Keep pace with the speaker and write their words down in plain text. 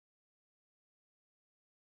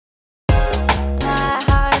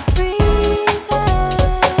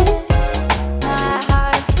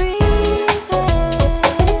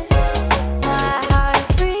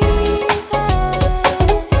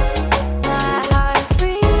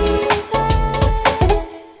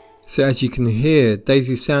So as you can hear,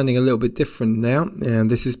 Daisy's sounding a little bit different now, and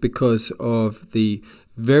this is because of the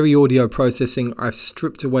Vari audio processing. I've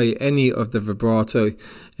stripped away any of the vibrato,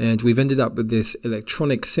 and we've ended up with this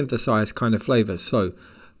electronic synthesized kind of flavor. So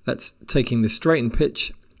that's taking the straightened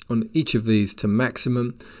pitch on each of these to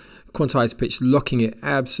maximum, quantized pitch, locking it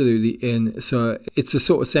absolutely in. So it's the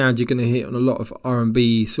sort of sound you're going to hear on a lot of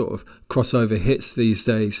R&B sort of crossover hits these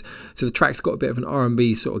days. So the track's got a bit of an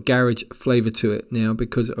R&B sort of garage flavor to it now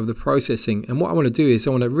because of the processing. And what I want to do is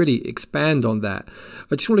I want to really expand on that.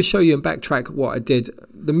 I just want to show you and backtrack what I did.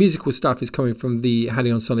 The musical stuff is coming from the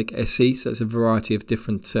Halion Sonic SE, so it's a variety of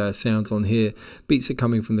different sounds on here. Beats are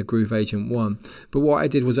coming from the Groove Agent 1. But what I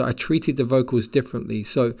did was I treated the vocals differently.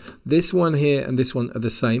 So this one here and this one are the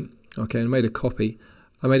same. Okay, I made a copy.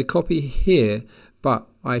 I made a copy here, but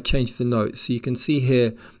I changed the notes. So you can see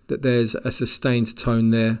here that there's a sustained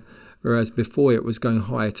tone there, whereas before it was going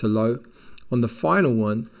high to low. On the final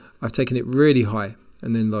one, I've taken it really high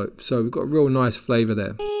and then low. So we've got a real nice flavor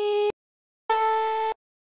there.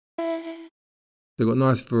 We've got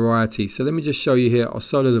nice variety. So let me just show you here. I'll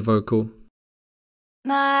solo the vocal.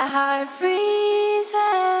 My heart freezes.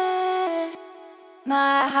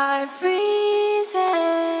 My heart freezes.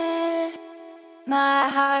 My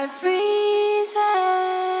heart freezes.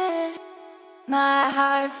 My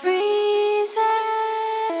heart freezes.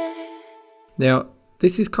 Now,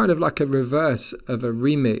 this is kind of like a reverse of a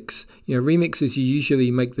remix. You know, remixes, you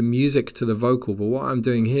usually make the music to the vocal, but what I'm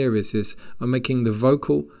doing here is I'm making the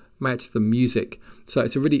vocal match the music. So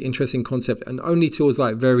it's a really interesting concept, and only tools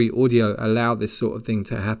like Vari Audio allow this sort of thing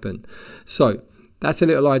to happen. So that's a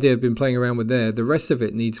little idea I've been playing around with there. The rest of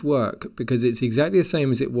it needs work because it's exactly the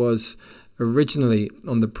same as it was originally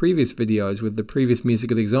on the previous videos with the previous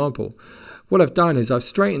musical example. What I've done is I've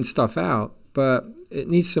straightened stuff out, but it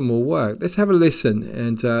needs some more work. Let's have a listen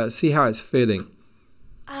and see how it's feeling.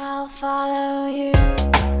 I'll follow you.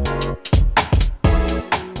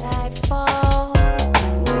 Night falls,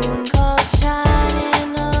 moon goes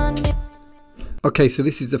shining on me. Okay, so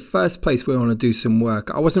this is the first place where I want to do some work.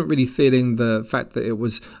 I wasn't really feeling the fact that it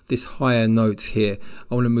was this higher note here.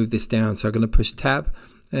 I want to move this down, so I'm going to push tab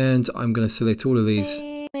and I'm going to select all of these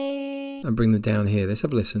and bring them down here. Let's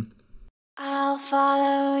have a listen. I'll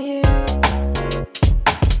follow you.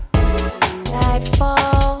 Night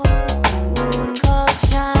falls, moon goes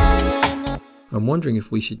shining. I'm wondering if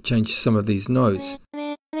we should change some of these notes.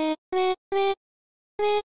 Moon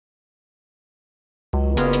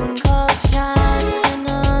goes shining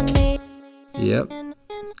on me. Yep,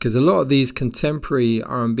 because a lot of these contemporary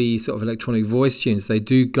R&B sort of electronic voice tunes, they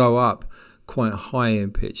do go up quite high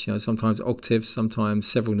in pitch. You know, sometimes octaves, sometimes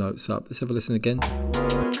several notes up. Let's have a listen again.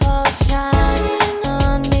 Moon goes shining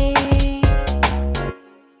on me.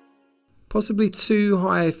 Possibly too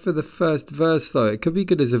high for the first verse though. It could be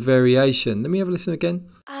good as a variation. Let me have a listen again.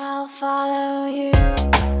 I'll follow you.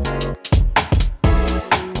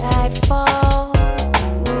 Night falls,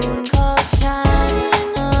 moon goes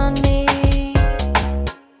shining on me.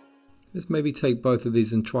 Let's maybe take both of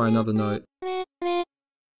these and try another note. Moon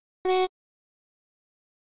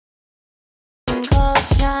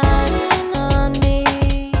goes shining on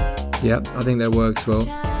me. Yep, I think that works well.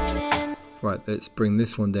 Shining, Right, let's bring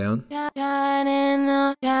this one down.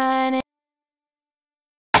 shining, shining,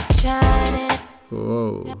 shining,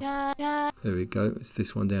 Whoa, there we go. It's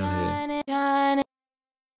this one down here. shining,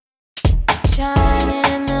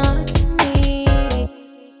 shining on me.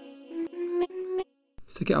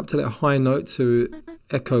 Let's take it up to that high note to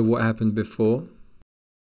echo what happened before.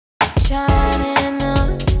 Shining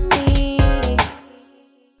on me.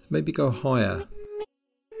 Maybe go higher.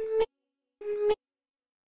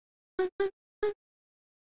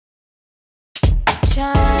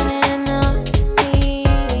 Shining on me.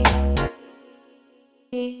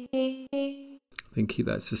 I think keep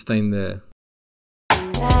that sustained there.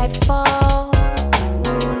 Night falls,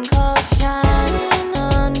 moon goes shining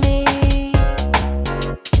on me.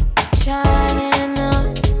 Shining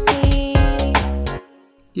on me.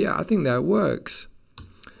 Yeah, I think that works.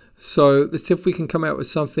 So let's see if we can come out with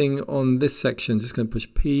something on this section. Just going to push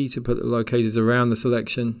P to put the locators around the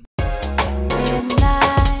selection.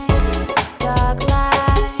 Midnight, dark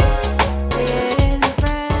light, it is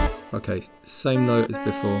bright. Okay, same note as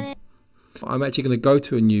before. I'm actually going to go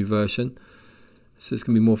to a new version, so it's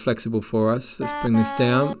going to be more flexible for us. Let's bring this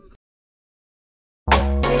down.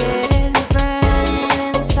 It is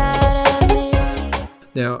burning inside of me.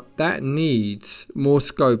 Now that needs more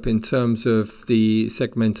scope in terms of the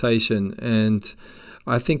segmentation, and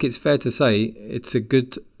I think it's fair to say it's a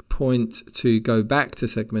good point to go back to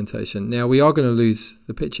segmentation. Now we are going to lose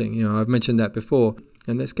the pitching, you know, I've mentioned that before.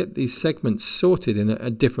 and let's get these segments sorted in a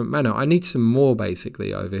different manner. I need some more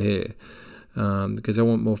basically over here because I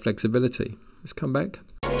want more flexibility. Let's come back.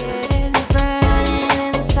 It is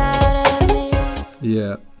burning inside of me.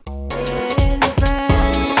 Yeah. It is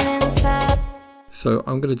burning inside. So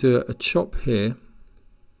I'm going to do a chop here.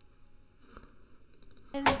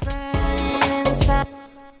 It's burning inside.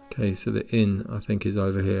 Okay, so the in I think is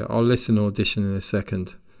over here. I'll listen and audition in a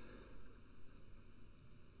second.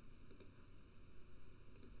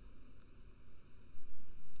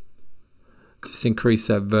 Just increase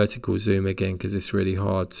that vertical zoom again because it's really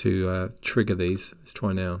hard to trigger these. Let's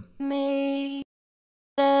try now. Me.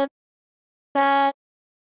 That.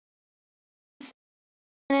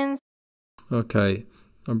 Okay,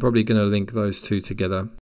 I'm probably going to link those two together.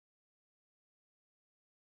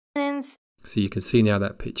 So you can see now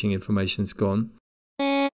that pitching information's gone.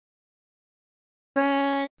 We'll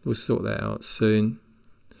sort that out soon.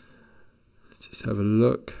 Let's just have a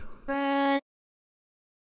look.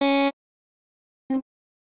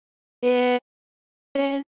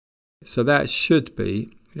 So that should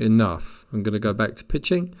be enough. I'm going to go back to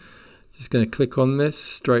pitching. Just going to click on this,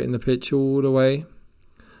 straighten the pitch all the way,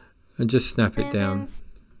 and just snap it down. Let's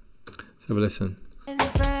have a listen.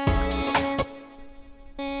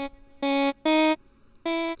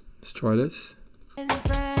 Let's try this.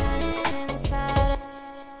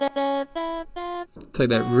 Take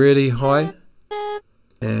that really high,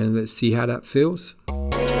 and let's see how that feels.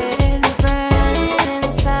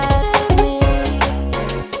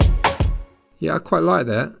 Yeah, I quite like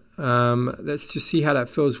that. Let's just see how that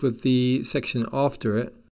feels with the section after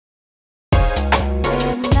it.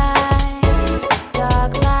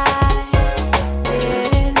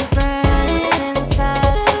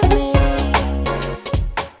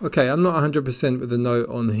 Okay, I'm not 100% with the note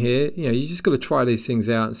on here. You know, you just got to try these things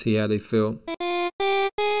out and see how they feel.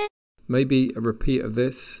 Maybe a repeat of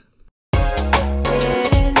this.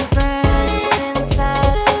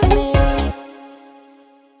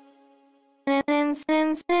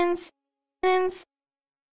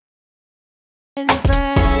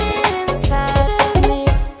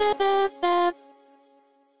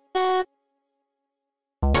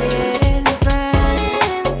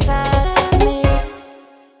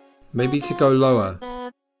 Maybe to go lower.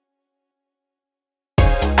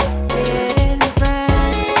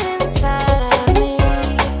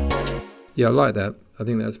 Yeah, I like that. I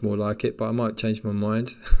think that's more like it, but I might change my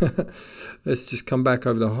mind. Let's just come back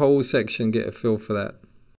over the whole section, get a feel for that.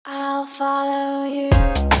 I'll follow you.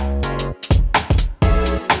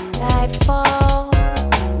 Night falls,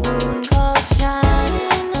 moon goes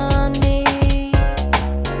shining on me,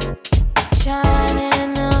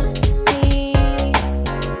 shining on me.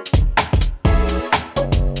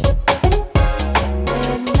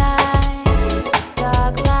 Midnight,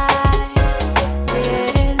 dark light,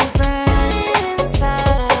 it is burning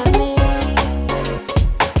inside of me.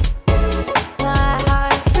 My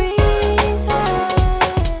heart freezes.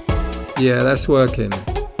 Yeah, that's working.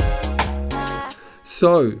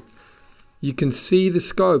 So you can see the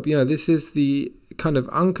scope. You know, this is the kind of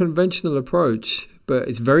unconventional approach, but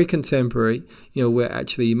it's very contemporary. You know, we're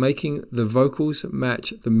actually making the vocals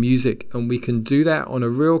match the music, and we can do that on a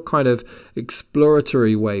real kind of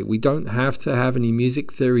exploratory way. We don't have to have any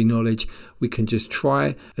music theory knowledge. We can just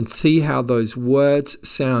try and see how those words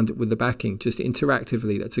sound with the backing, just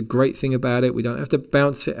interactively. That's a great thing about it. We don't have to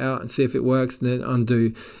bounce it out and see if it works and then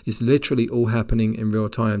undo. It's literally all happening in real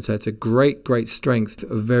time. So it's a great, great strength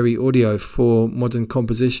of Vari Audio for modern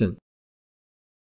composition.